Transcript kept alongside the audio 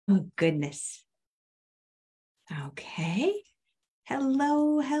Oh, goodness. Okay.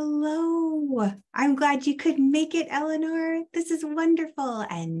 Hello, hello. I'm glad you could make it, Eleanor. This is wonderful.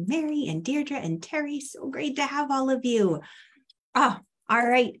 And Mary and Deirdre and Terry, so great to have all of you. Oh, all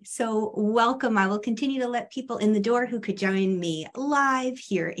right. So welcome. I will continue to let people in the door who could join me live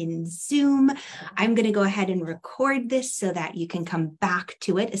here in Zoom. I'm going to go ahead and record this so that you can come back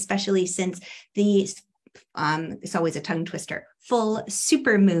to it, especially since it's always a tongue twister. Full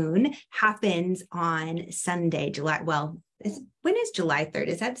supermoon happens on Sunday, when is July 3rd?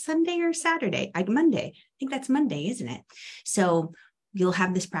 Is that Sunday or Saturday? Monday. I think that's Monday, isn't it? So you'll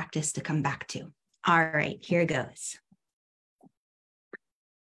have this practice to come back to. All right, here goes.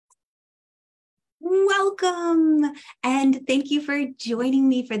 Welcome, and thank you for joining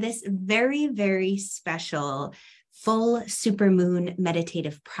me for this very, very special full supermoon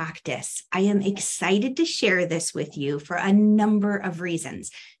meditative practice. I am excited to share this with you for a number of reasons.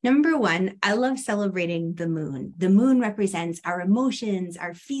 Number one, I love celebrating the moon. The moon represents our emotions,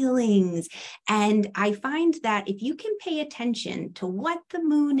 our feelings, and I find that if you can pay attention to what the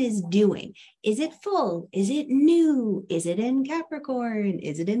moon is doing, is it full? Is it new? Is it in Capricorn?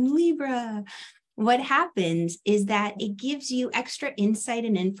 Is it in Libra? What happens is that it gives you extra insight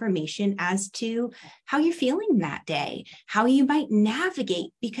and information as to how you're feeling that day, how you might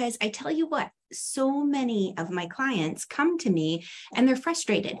navigate, because I tell you what, so many of my clients come to me and they're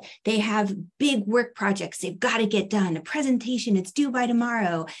frustrated. They have big work projects they've got to get done, a presentation, it's due by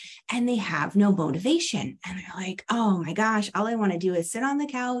tomorrow, and they have no motivation. And they're like, oh my gosh, all I want to do is sit on the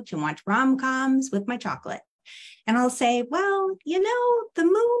couch and watch rom-coms with my chocolate. And I'll say, well, the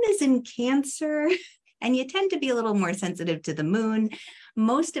moon is in Cancer and you tend to be a little more sensitive to the moon.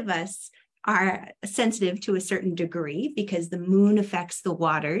 Most of us are sensitive to a certain degree because the moon affects the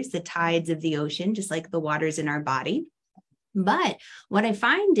waters, the tides of the ocean, just like the waters in our body. But what I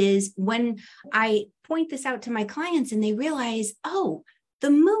find is when I point this out to my clients and they realize, the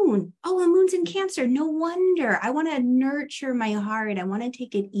moon's in Cancer. No wonder. I want to nurture my heart. I want to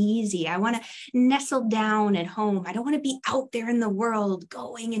take it easy. I want to nestle down at home. I don't want to be out there in the world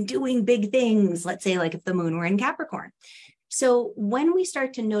going and doing big things. Let's say like if the moon were in Capricorn. So when we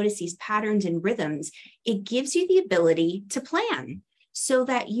start to notice these patterns and rhythms, it gives you the ability to plan so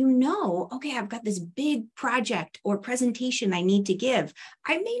that okay, I've got this big project or presentation I need to give.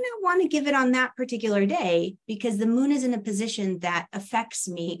 I may not want to give it on that particular day because the moon is in a position that affects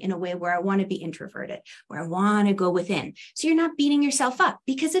me in a way where I want to be introverted, where I want to go within. So you're not beating yourself up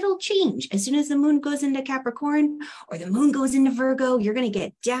because it'll change. As soon as the moon goes into Capricorn or the moon goes into Virgo, you're going to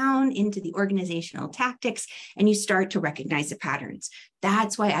get down into the organizational tactics and you start to recognize the patterns.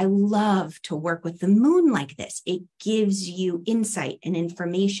 That's why I love to work with the moon like this. It gives you insight and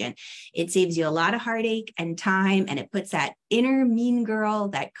information. It saves you a lot of heartache and time, and it puts that inner mean girl,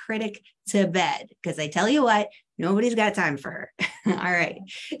 that critic, to bed. Because I tell you what, nobody's got time for her. All right.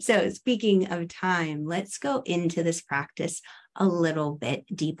 So speaking of time, let's go into this practice a little bit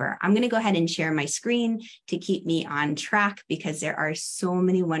deeper. I'm going to go ahead and share my screen to keep me on track because there are so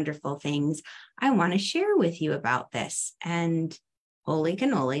many wonderful things I want to share with you about this. And holy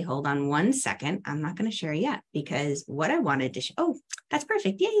cannoli, hold on one second. I'm not going to share yet because what I wanted to show, that's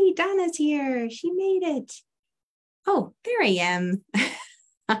perfect. Yay, Donna's here. She made it. Oh, there I am.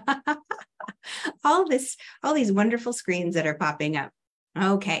 all these wonderful screens that are popping up.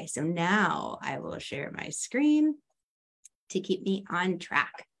 Okay, so now I will share my screen to keep me on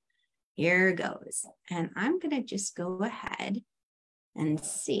track. Here goes. And I'm going to just go ahead and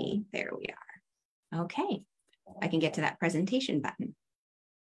see. There we are. Okay. I can get to that presentation button.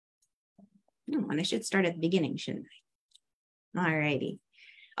 And I should start at the beginning, shouldn't I? All righty.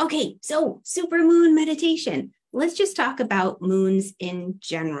 Okay, so supermoon meditation. Let's just talk about moons in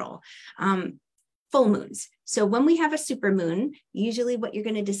general. Full moons. So when we have a supermoon, usually what you're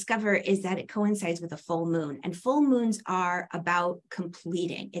going to discover is that it coincides with a full moon. And full moons are about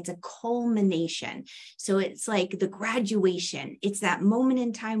completing. It's a culmination. So it's like the graduation. It's that moment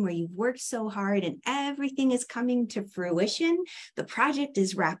in time where you've worked so hard and everything is coming to fruition. The project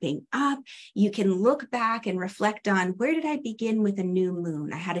is wrapping up. You can look back and reflect on, where did I begin with a new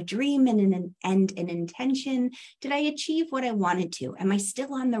moon? I had a dream and an intention. Did I achieve what I wanted to? Am I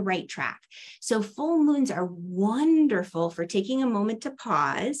still on the right track? So full moons are wonderful for taking a moment to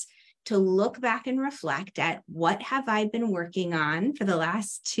pause, to look back and reflect at what have I been working on for the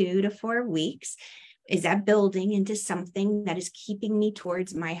last 2 to 4 weeks. Is that building into something that is keeping me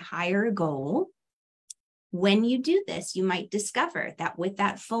towards my higher goal? When you do this, you might discover that with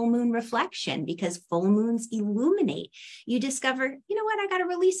that full moon reflection, because full moons illuminate, you discover, you know what, I got to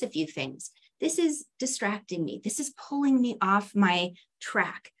release a few things. This is distracting me. This is pulling me off my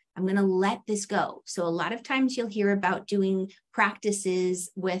track. I'm going to let this go. So a lot of times you'll hear about doing practices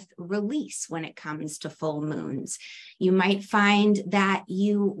with release when it comes to full moons. You might find that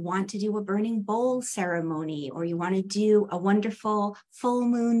you want to do a burning bowl ceremony, or you want to do a wonderful full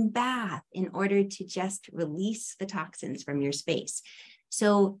moon bath in order to just release the toxins from your space.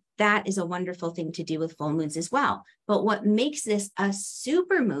 So that is a wonderful thing to do with full moons as well. But what makes this a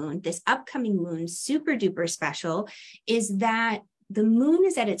super moon, this upcoming moon, super duper special, is that the moon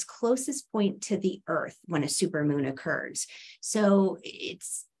is at its closest point to the earth when a super moon occurs. So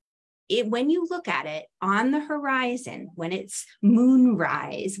when you look at it on the horizon, when it's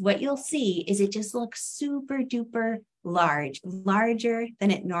moonrise, what you'll see is it just looks super duper large, larger than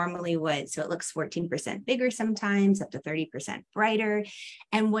it normally would. So it looks 14% bigger sometimes, up to 30% brighter.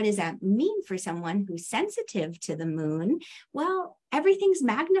 And what does that mean for someone who's sensitive to the moon? Well, everything's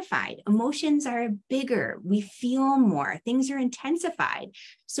magnified. Emotions are bigger. We feel more. Things are intensified.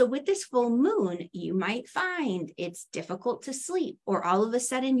 So with this full moon, you might find it's difficult to sleep, or all of a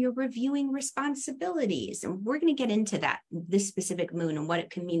sudden you're reviewing responsibilities. And we're going to get into that, this specific moon and what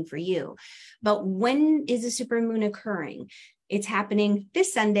it can mean for you. But when is a super moon occurring? It's happening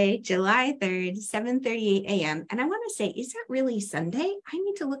this Sunday, July 3rd, 7:38 a.m. And I want to say, is that really Sunday? I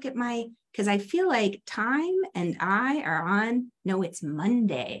need to look at because I feel like time and I are on, no, it's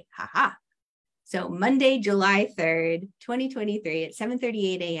Monday. Haha. So Monday, July 3rd, 2023 at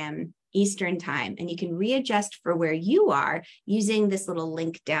 7:38 a.m. Eastern time. And you can readjust for where you are using this little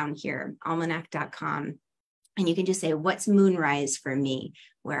link down here, almanac.com. And you can just say, what's moonrise for me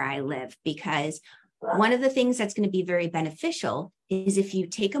where I live? Because one of the things that's going to be very beneficial is if you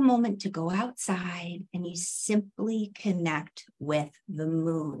take a moment to go outside and you simply connect with the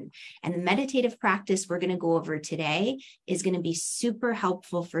moon. And the meditative practice we're going to go over today is going to be super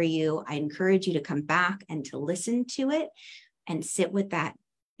helpful for you. I encourage you to come back and to listen to it and sit with that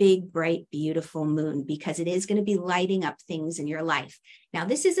big, bright, beautiful moon, because it is going to be lighting up things in your life. Now,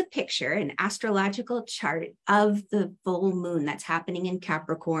 this is a picture, an astrological chart of the full moon that's happening in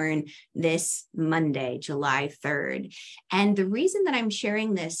Capricorn this Monday, July 3rd. And the reason that I'm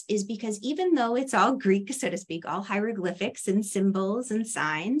sharing this is because even though it's all Greek, so to speak, all hieroglyphics and symbols and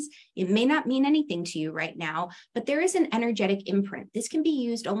signs, it may not mean anything to you right now, but there is an energetic imprint. This can be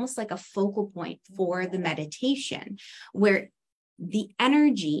used almost like a focal point for the meditation, where the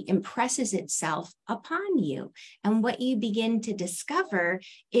energy impresses itself upon you. And what you begin to discover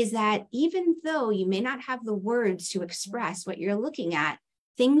is that even though you may not have the words to express what you're looking at,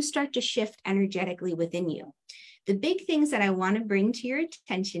 things start to shift energetically within you. The big things that I want to bring to your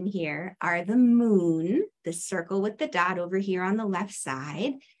attention here are the moon, the circle with the dot over here on the left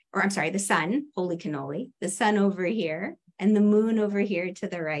side, or I'm sorry, the sun, holy cannoli, the sun over here, and the moon over here to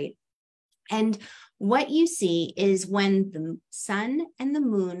the right. And what you see is when the sun and the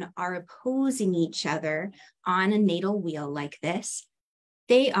moon are opposing each other on a natal wheel like this,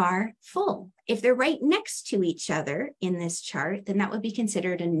 they are full. If they're right next to each other in this chart, then that would be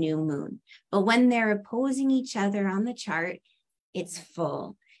considered a new moon. But when they're opposing each other on the chart, it's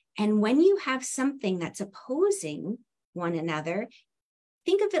full. And when you have something that's opposing one another,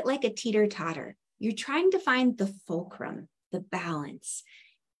 think of it like a teeter-totter. You're trying to find the fulcrum, the balance.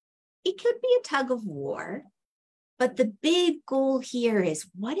 It could be a tug of war, but the big goal here is,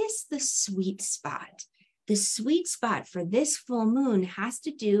 what is the sweet spot? The sweet spot for this full moon has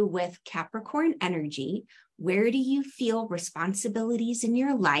to do with Capricorn energy. Where do you feel responsibilities in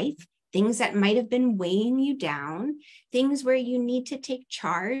your life? Things that might have been weighing you down, things where you need to take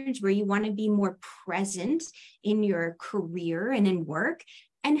charge, where you want to be more present in your career and in work.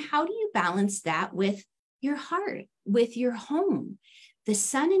 And how do you balance that with your heart, with your home? The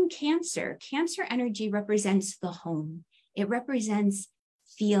sun in Cancer energy represents the home. It represents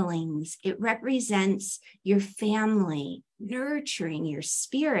feelings. It represents your family, nurturing your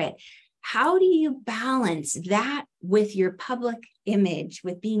spirit. How do you balance that with your public image,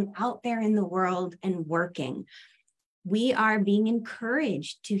 with being out there in the world and working? We are being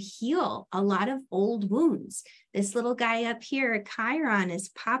encouraged to heal a lot of old wounds. This little guy up here, Chiron, is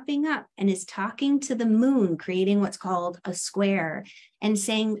popping up and is talking to the moon, creating what's called a square, and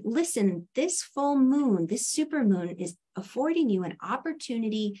saying, listen, this full moon, this super moon is affording you an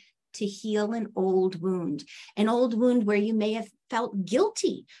opportunity to heal an old wound where you may have felt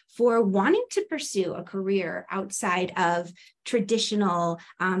guilty for wanting to pursue a career outside of traditional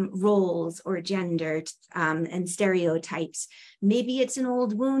roles or gender and stereotypes. Maybe it's an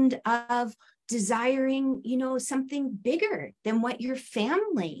old wound of desiring, something bigger than what your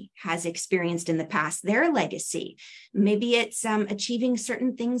family has experienced in the past, their legacy. Maybe it's achieving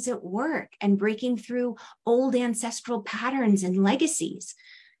certain things at work and breaking through old ancestral patterns and legacies.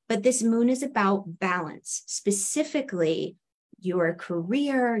 But this moon is about balance, specifically your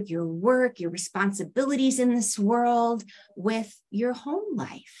career, your work, your responsibilities in this world, with your home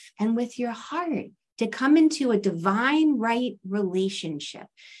life and with your heart, to come into a divine right relationship,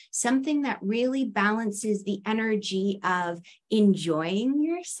 something that really balances the energy of enjoying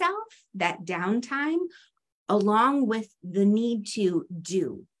yourself, that downtime, along with the need to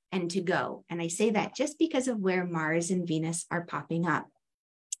do and to go. And I say that just because of where Mars and Venus are popping up.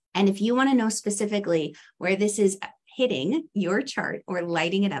 And if you want to know specifically where this is hitting your chart, or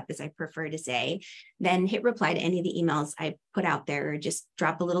lighting it up, as I prefer to say, then hit reply to any of the emails I put out there, or just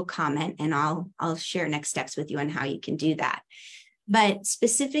drop a little comment and I'll share next steps with you on how you can do that. But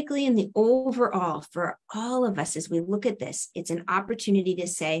specifically in the overall, for all of us, as we look at this, it's an opportunity to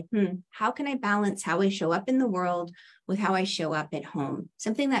say, how can I balance how I show up in the world with how I show up at home?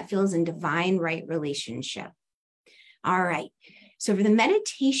 Something that feels in divine right relationship. All right. So for the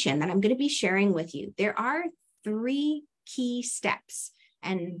meditation that I'm going to be sharing with you, there are 3 key steps,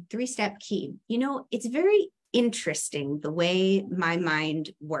 and 3-step key. You know, it's very interesting the way my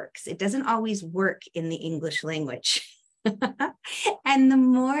mind works. It doesn't always work in the English language. And the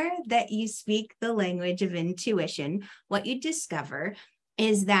more that you speak the language of intuition, what you discover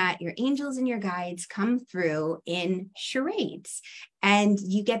is that your angels and your guides come through in charades, and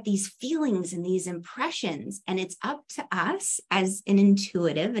you get these feelings and these impressions, and it's up to us as an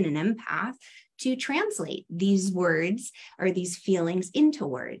intuitive and an empath to translate these words or these feelings into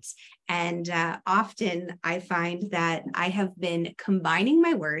words. And often I find that I have been combining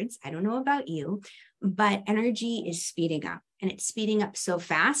my words. I don't know about you, but energy is speeding up, and it's speeding up so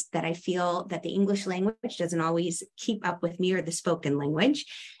fast that I feel that the English language doesn't always keep up with me, or the spoken language.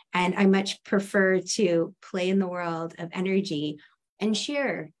 And I much prefer to play in the world of energy and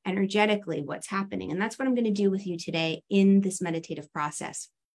share energetically what's happening. And that's what I'm going to do with you today in this meditative process.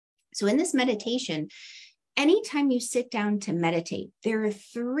 So in this meditation, anytime you sit down to meditate, there are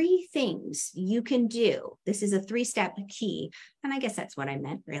 3 things you can do. This is a 3-step key. And I guess that's what I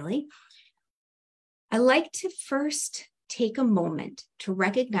meant, really. I like to first take a moment to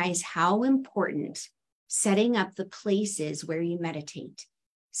recognize how important setting up the places where you meditate.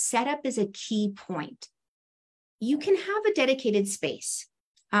 Setup is a key point. You can have a dedicated space.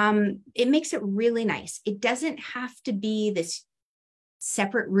 It makes it really nice. It doesn't have to be this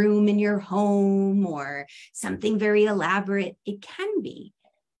separate room in your home or something very elaborate. It can be.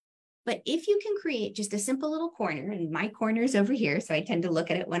 But if you can create just a simple little corner, and my corner is over here, so I tend to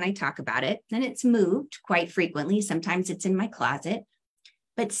look at it when I talk about it, and it's moved quite frequently. Sometimes it's in my closet.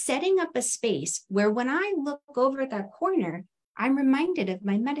 But setting up a space where when I look over at that corner, I'm reminded of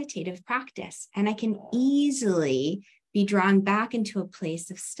my meditative practice, and I can easily be drawn back into a place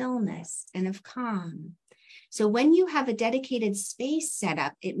of stillness and of calm. So when you have a dedicated space set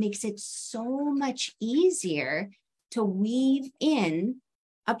up, it makes it so much easier to weave in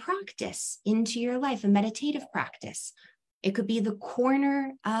a practice into your life, a meditative practice. It could be the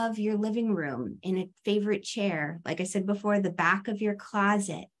corner of your living room in a favorite chair. Like I said before, the back of your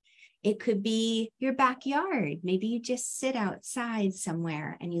closet. It could be your backyard. Maybe you just sit outside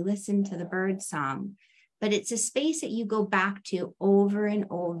somewhere and you listen to the bird song. But it's a space that you go back to over and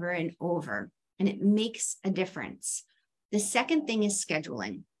over and over. And it makes a difference. The second thing is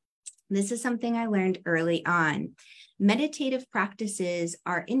scheduling. This is something I learned early on. Meditative practices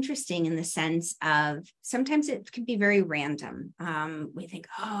are interesting in the sense of sometimes it can be very random. We think,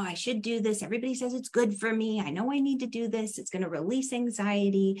 oh, I should do this. Everybody says it's good for me. I know I need to do this. It's going to release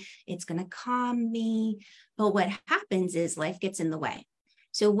anxiety. It's going to calm me. But what happens is life gets in the way.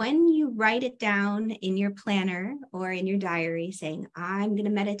 So when you write it down in your planner or in your diary saying, I'm going to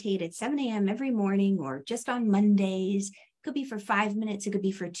meditate at 7 a.m. every morning, or just on Mondays, it could be for 5 minutes, it could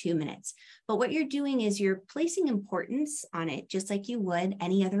be for 2 minutes. But what you're doing is you're placing importance on it, just like you would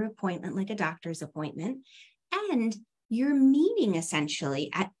any other appointment, like a doctor's appointment. And you're meeting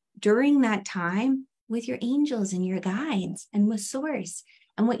essentially during that time with your angels and your guides and with Source.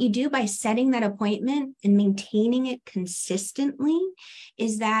 And what you do by setting that appointment and maintaining it consistently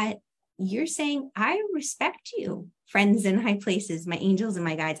is that you're saying, I respect you, friends in high places, my angels and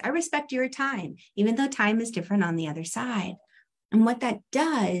my guides. I respect your time, even though time is different on the other side. And what that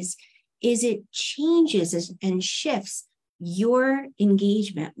does is it changes and shifts your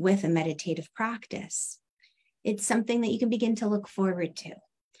engagement with a meditative practice. It's something that you can begin to look forward to.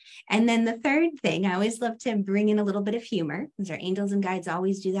 And then the third thing, I always love to bring in a little bit of humor, because our angels and guides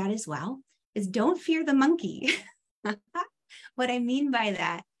always do that as well, is don't fear the monkey. What I mean by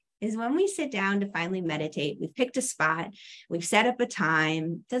that is when we sit down to finally meditate, we've picked a spot, we've set up a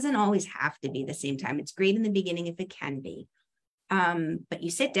time. It doesn't always have to be the same time. It's great in the beginning if it can be. But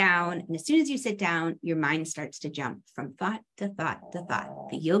you sit down, and as soon as you sit down, your mind starts to jump from thought to thought to thought.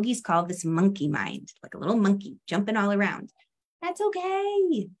 The yogis call this monkey mind, like a little monkey jumping all around. That's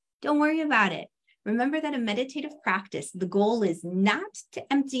okay. Don't worry about it. Remember that a meditative practice, the goal is not to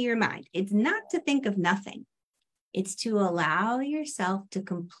empty your mind. It's not to think of nothing. It's to allow yourself to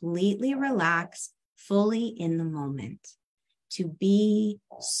completely relax fully in the moment, to be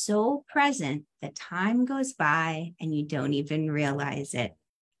so present that time goes by and you don't even realize it.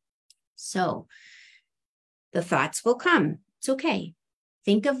 So the thoughts will come. It's okay.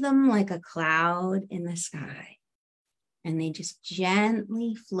 Think of them like a cloud in the sky, and they just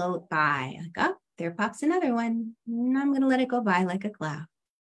gently float by. Like, oh, there pops another one. I'm going to let it go by like a cloud.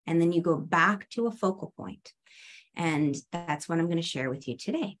 And then you go back to a focal point. And that's what I'm going to share with you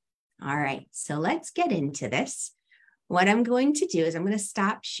today. All right, so let's get into this. What I'm going to do is I'm going to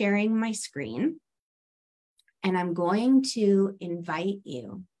stop sharing my screen, and I'm going to invite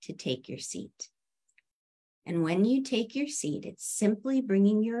you to take your seat. And when you take your seat, it's simply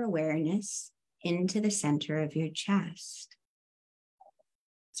bringing your awareness into the center of your chest.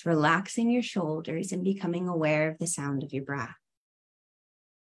 It's relaxing your shoulders and becoming aware of the sound of your breath.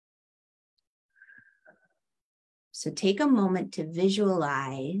 So take a moment to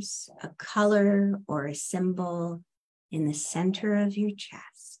visualize a color or a symbol in the center of your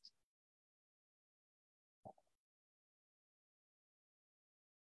chest.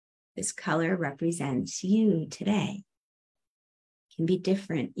 This color represents you today. It can be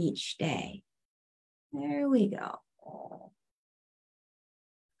different each day. There we go.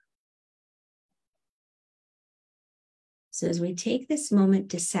 So as we take this moment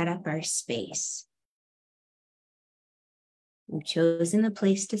to set up our space, we've chosen the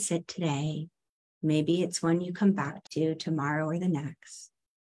place to sit today. Maybe it's one you come back to tomorrow or the next.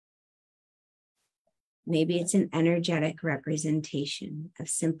 Maybe it's an energetic representation of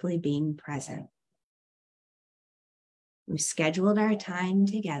simply being present. We've scheduled our time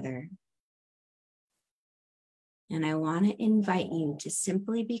together. And I want to invite you to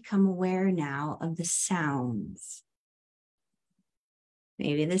simply become aware now of the sounds.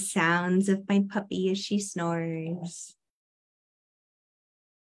 Maybe the sounds of my puppy as she snores.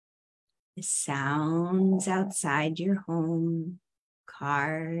 The sounds outside your home,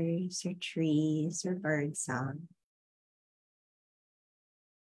 cars or trees or birdsong.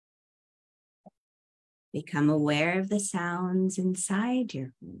 Become aware of the sounds inside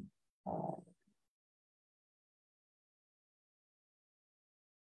your home.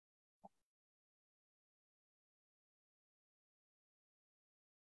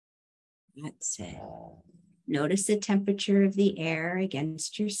 That's it. Notice the temperature of the air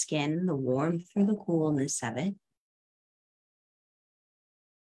against your skin, the warmth or the coolness of it.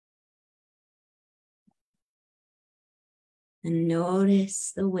 And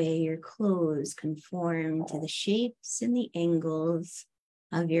notice the way your clothes conform to the shapes and the angles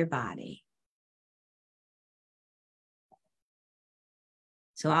of your body.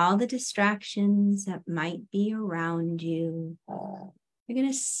 So all the distractions that might be around you, you're going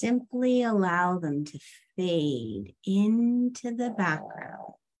to simply allow them to fade into the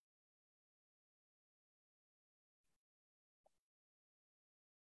background.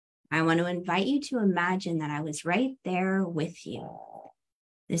 I want to invite you to imagine that I was right there with you.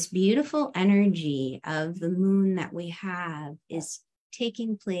 This beautiful energy of the moon that we have is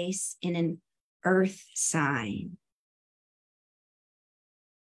taking place in an earth sign.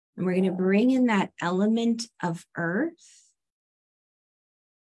 And we're going to bring in that element of earth,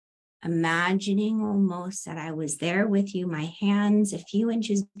 imagining almost that I was there with you, my hands a few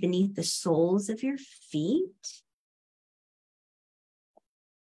inches beneath the soles of your feet.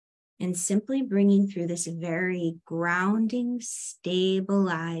 And simply bringing through this very grounding,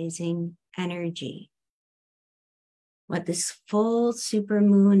 stabilizing energy. What this full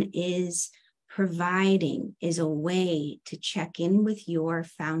supermoon is providing is a way to check in with your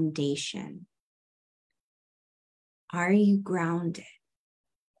foundation. Are you grounded?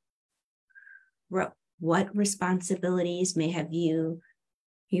 What responsibilities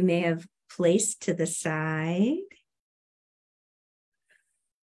you may have placed to the side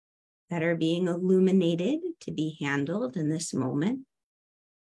that are being illuminated to be handled in this moment?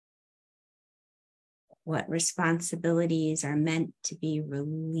 What responsibilities are meant to be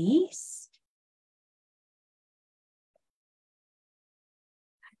released?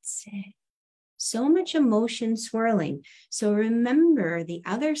 That's it. So much emotion swirling. So remember the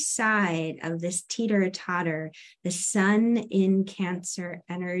other side of this teeter-totter, the sun in Cancer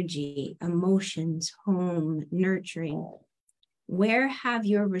energy, emotions, home, nurturing. Where have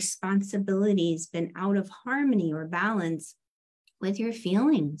your responsibilities been out of harmony or balance? with your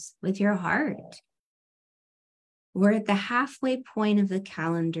feelings, with your heart. We're at the halfway point of the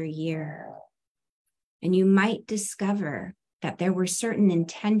calendar year, and you might discover that there were certain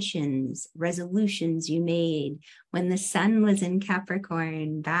intentions, resolutions you made when the sun was in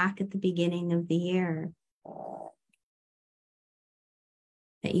Capricorn back at the beginning of the year,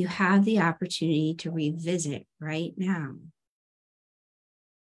 that you have the opportunity to revisit right now.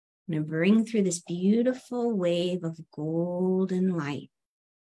 I'm going to bring through this beautiful wave of golden light.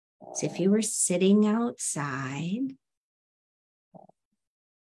 As if you were sitting outside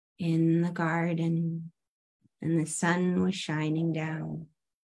in the garden and the sun was shining down.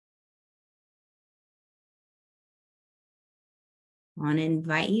 I want to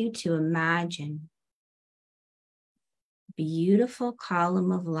invite you to imagine a beautiful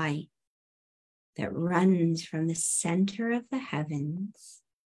column of light that runs from the center of the heavens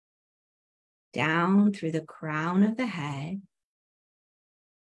down through the crown of the head,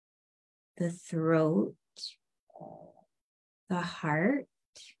 the throat, the heart,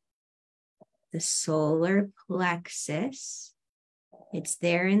 the solar plexus. It's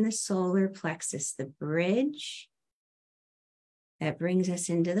there in the solar plexus, the bridge that brings us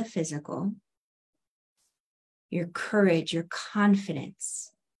into the physical. Your courage, your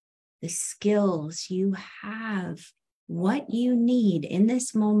confidence, the skills you have, what you need in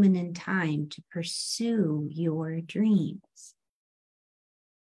this moment in time to pursue your dreams.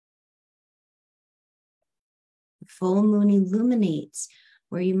 The full moon illuminates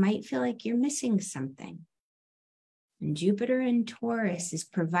where you might feel like you're missing something. And Jupiter in Taurus is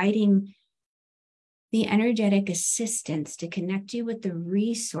providing the energetic assistance to connect you with the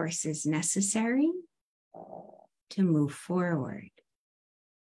resources necessary to move forward.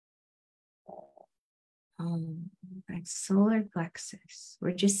 That solar plexus.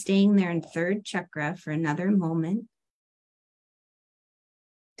 We're just staying there in third chakra for another moment,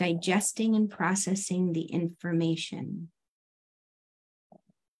 digesting and processing the information.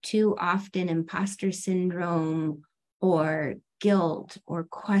 Too often, imposter syndrome or guilt or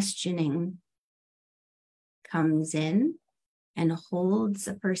questioning comes in and holds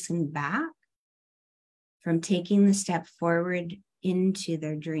a person back from taking the step forward into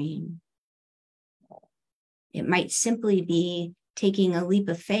their dream. It might simply be taking a leap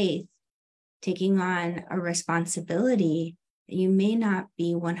of faith, taking on a responsibility that you may not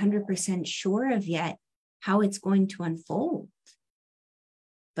be 100% sure of yet how it's going to unfold.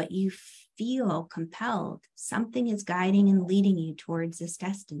 But you feel compelled. Something is guiding and leading you towards this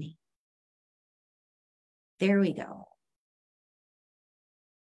destiny. There we go.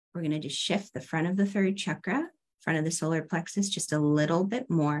 We're going to just shift the front of the third chakra, front of the solar plexus, just a little bit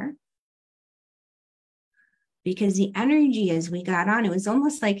more. Because the energy as we got on, it was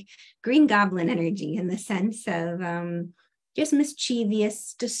almost like Green Goblin energy in the sense of just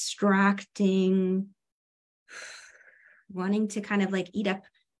mischievous, distracting, wanting to kind of like eat up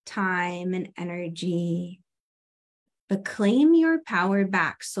time and energy. But claim your power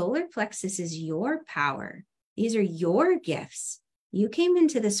back. Solar plexus is your power. These are your gifts. You came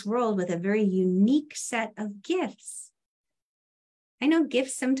into this world with a very unique set of gifts. I know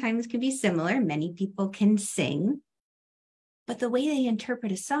gifts sometimes can be similar. Many people can sing, but the way they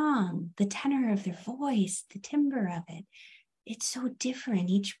interpret a song, the tenor of their voice, the timbre of it, it's so different,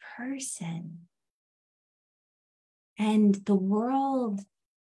 each person. And the world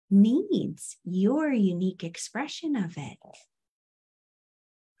needs your unique expression of it.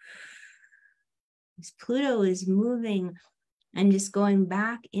 As Pluto is moving and just going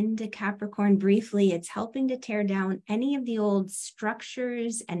back into Capricorn briefly, it's helping to tear down any of the old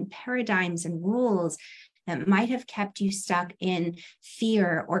structures and paradigms and rules that might have kept you stuck in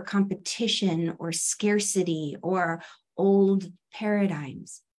fear or competition or scarcity or old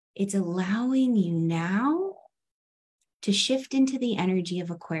paradigms. It's allowing you now to shift into the energy of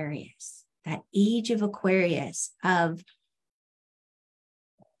Aquarius, that age of Aquarius, of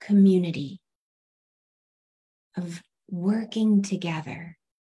community, of working together,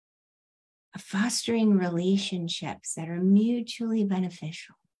 of fostering relationships that are mutually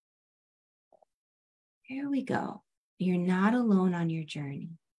beneficial. Here we go. You're not alone on your journey.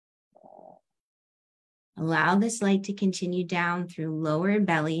 Allow this light to continue down through lower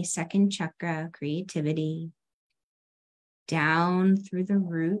belly, second chakra, creativity, down through the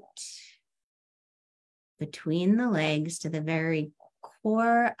root, between the legs to the very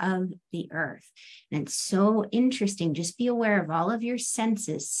core of the earth. And it's so interesting. Just be aware of all of your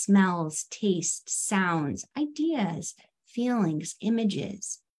senses, smells, taste, sounds, ideas, feelings,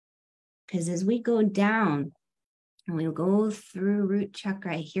 images. Because as we go down and we'll go through root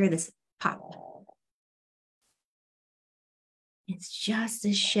chakra, I hear this pop. It's just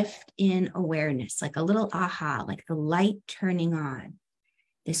a shift in awareness, like a little aha, like the light turning on.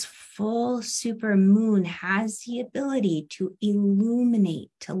 This full super moon has the ability to illuminate,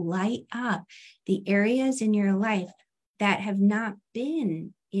 to light up the areas in your life that have not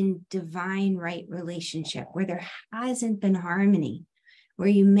been in divine right relationship, where there hasn't been harmony, where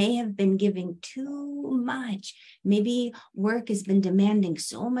you may have been giving too much. Maybe work has been demanding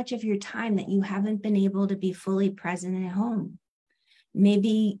so much of your time that you haven't been able to be fully present at home.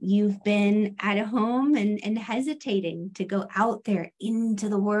 Maybe you've been at home and hesitating to go out there into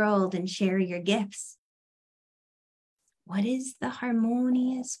the world and share your gifts. What is the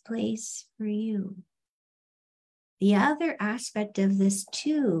harmonious place for you? The other aspect of this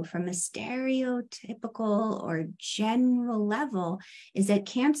too, from a stereotypical or general level, is that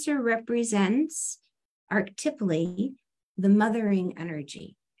Cancer represents archetypally the mothering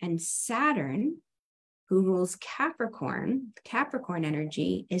energy, and Saturn, who rules Capricorn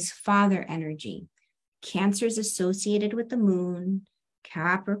energy, is father energy. Cancer is associated with the moon,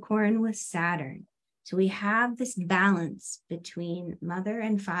 Capricorn with Saturn. So we have this balance between mother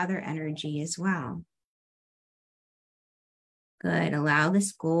and father energy as well. Good. Allow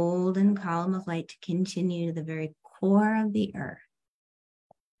this golden column of light to continue to the very core of the earth.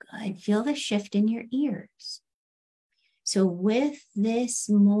 Good. Feel the shift in your ears. So with this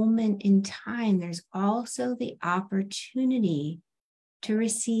moment in time, there's also the opportunity to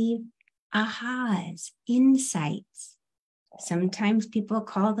receive ahas, insights. Sometimes people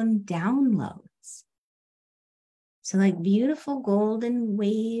call them downloads. So like beautiful golden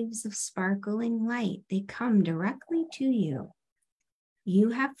waves of sparkling light, they come directly to you.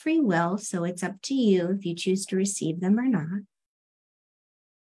 You have free will, so it's up to you if you choose to receive them or not.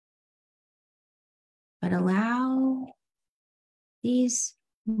 But allow these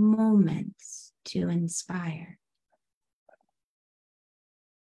moments to inspire.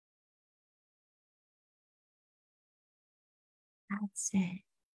 That's it.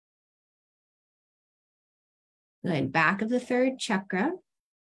 Good. Back of the third chakra.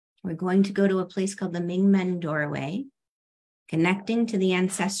 We're going to go to a place called the Mingmen doorway, connecting to the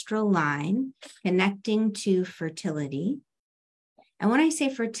ancestral line, connecting to fertility. And when I say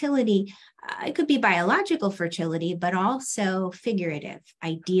fertility, it could be biological fertility, but also figurative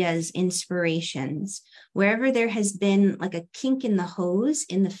ideas, inspirations. Wherever there has been like a kink in the hose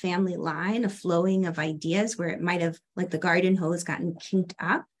in the family line, a flowing of ideas where it might have, like the garden hose, gotten kinked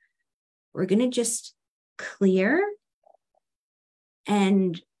up, we're going to just clear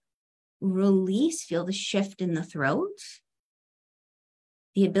and release, feel the shift in the throat,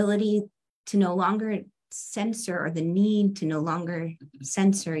 the ability to no longer censor, or the need to no longer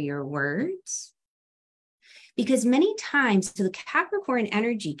censor your words. Because many times, so the Capricorn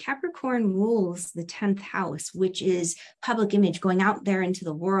energy, Capricorn rules the 10th house, which is public image, going out there into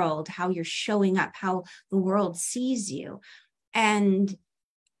the world, how you're showing up, how the world sees you. And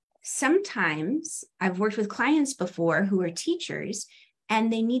sometimes I've worked with clients before who are teachers,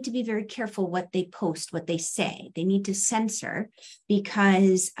 and they need to be very careful what they post, what they say. They need to censor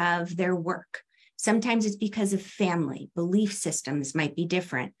because of their work. Sometimes it's because of family, belief systems might be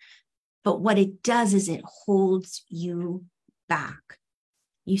different. But what it does is it holds you back.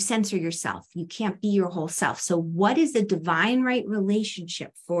 You censor yourself. You can't be your whole self. So what is the divine right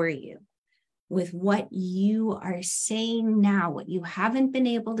relationship for you with what you are saying now, what you haven't been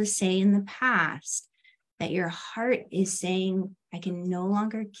able to say in the past, that your heart is saying, I can no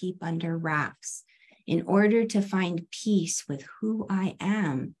longer keep under wraps. In order to find peace with who I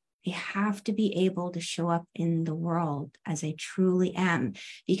am, I have to be able to show up in the world as I truly am.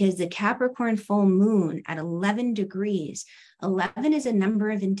 Because the Capricorn full moon at 11 degrees, 11 is a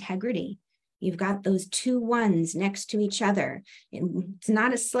number of integrity. You've got those two ones next to each other. It's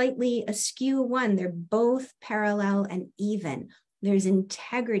not a slightly askew one. They're both parallel and even. There's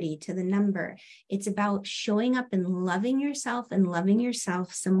integrity to the number. It's about showing up and loving yourself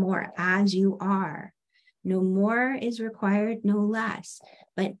some more as you are. No more is required, no less.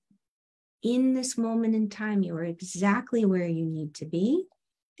 But in this moment in time, you are exactly where you need to be.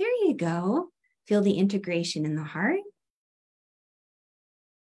 There you go. Feel the integration in the heart.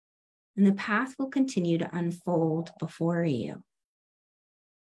 And the path will continue to unfold before you.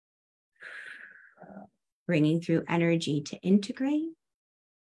 Bringing through energy to integrate.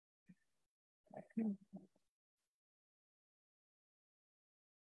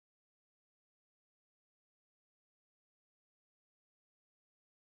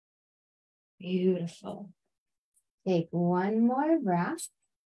 Beautiful. Take one more breath.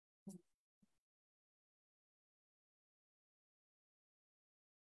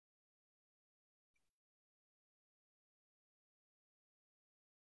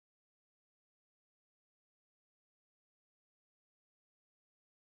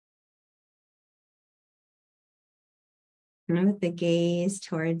 And with the gaze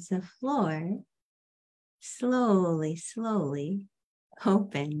towards the floor, slowly, slowly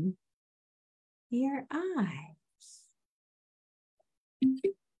open your eyes.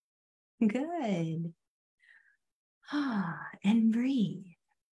 Good. And breathe.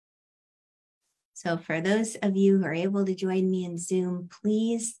 So for those of you who are able to join me in Zoom,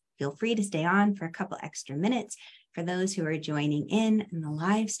 please feel free to stay on for a couple extra minutes. For those who are joining in the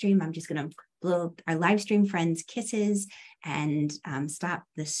live stream, I'm just going to blow our live stream friends kisses and stop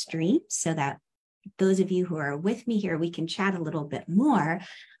the stream so that those of you who are with me here, we can chat a little bit more.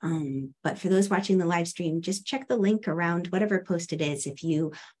 But for those watching the live stream, just check the link around whatever post it is if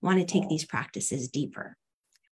you want to take these practices deeper.